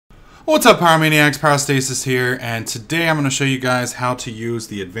What's up, Pyromaniacs? Pyrostasis here, and today I'm going to show you guys how to use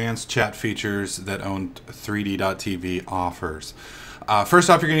the advanced chat features that Owned3D.tv offers. First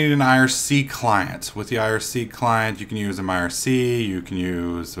off, you're going to need an IRC client. With the IRC client, you can use a MIRC, you can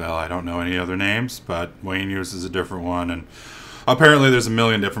use, well, I don't know any other names, but Wayne uses a different one, and apparently there's a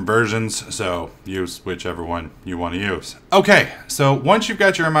million different versions, so use whichever one you want to use. Okay, so once you've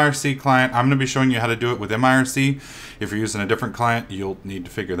got your MIRC client, I'm going to be showing you how to do it with MIRC. If you're using a different client, you'll need to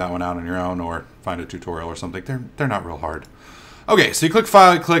figure that one out on your own or find a tutorial or something. They're not real hard. Okay, so you click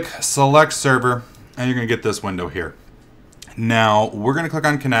File, click Select Server, and you're going to get this window here. Now, we're going to click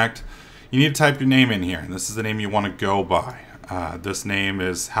on Connect. You need to type your name in here, and this is the name you want to go by. This name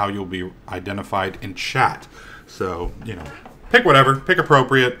is how you'll be identified in chat. So, you know, pick whatever, pick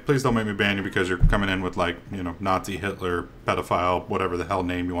appropriate. Please don't make me ban you because you're coming in with, like, you know, Nazi, Hitler, pedophile, whatever the hell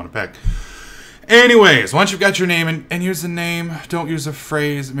name you want to pick. Anyways, once you've got your name, and use a name, don't use a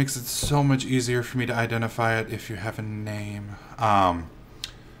phrase. It makes it so much easier for me to identify it if you have a name. And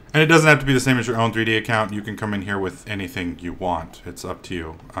it doesn't have to be the same as your own 3D account. You can come in here with anything you want. It's up to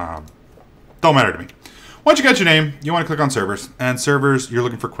you. Don't matter to me. Once you got your name, you want to click on servers. And servers, you're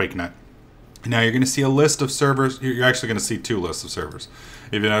looking for Quakenet. Now you're going to see a list of servers. You're actually going to see two lists of servers.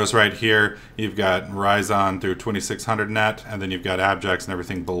 If you notice right here, you've got Ryzen through 2600 net, and then you've got Abjects, and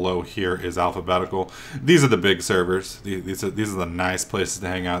everything below here is alphabetical. These are the big servers. These are the nice places to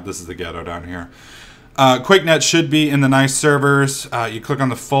hang out. This is the ghetto down here. Quakenet should be in the nice servers. You click on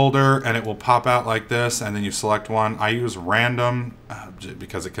the folder, and it will pop out like this, and then you select one. I use random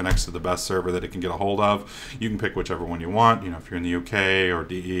because it connects to the best server that it can get a hold of. You can pick whichever one you want. You know, if you're in the UK or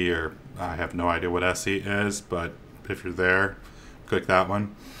DE, or I have no idea what SE is, but if you're there, click that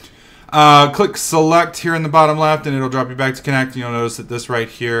one. Click select here in the bottom left, and it'll drop you back to connect. You'll notice that this right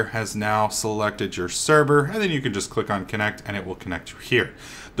here has now selected your server, and then you can just click on connect, and it will connect you here.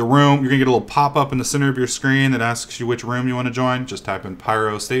 The room, you're gonna get a little pop-up in the center of your screen that asks you which room you want to join. Just type in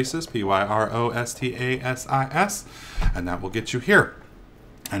Pyrostasis, Pyrostasis, and that will get you here.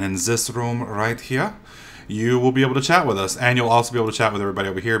 And in this room right here, you will be able to chat with us, and you'll also be able to chat with everybody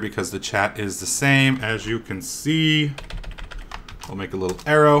over here because the chat is the same. As you can see, we'll make a little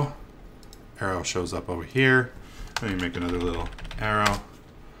arrow. Arrow shows up over here. Let me make another little arrow,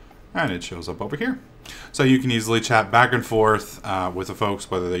 and it shows up over here. So you can easily chat back and forth with the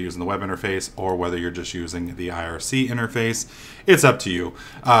folks, whether they're using the web interface or whether you're just using the IRC interface. It's up to you.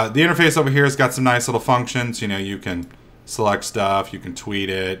 The interface over here has got some nice little functions. You know, you can select stuff, you can tweet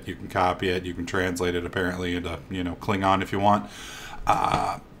it, you can copy it, you can translate it apparently into, you know, Klingon if you want.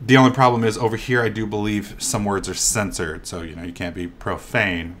 The only problem is over here I do believe some words are censored, so you know you can't be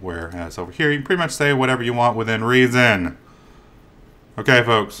profane, whereas over here you can pretty much say whatever you want within reason. Okay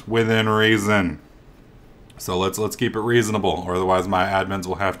folks, within reason. So let's keep it reasonable, or otherwise my admins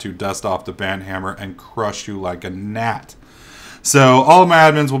will have to dust off the band hammer and crush you like a gnat. So all of my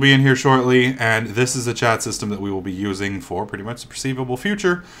admins will be in here shortly, and this is a chat system that we will be using for pretty much the perceivable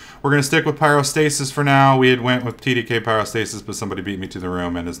future. We're going to stick with Pyrostasis for now. We had went with TDK Pyrostasis, but somebody beat me to the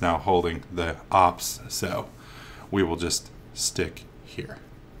room and is now holding the ops, so we will just stick here.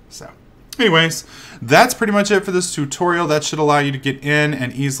 So anyways, that's pretty much it for this tutorial. That should allow you to get in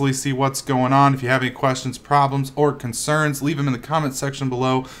and easily see what's going on. If you have any questions, problems, or concerns, leave them in the comment section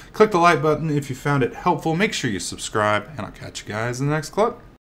below. Click the like button if you found it helpful. Make sure you subscribe, and I'll catch you guys in the next clip.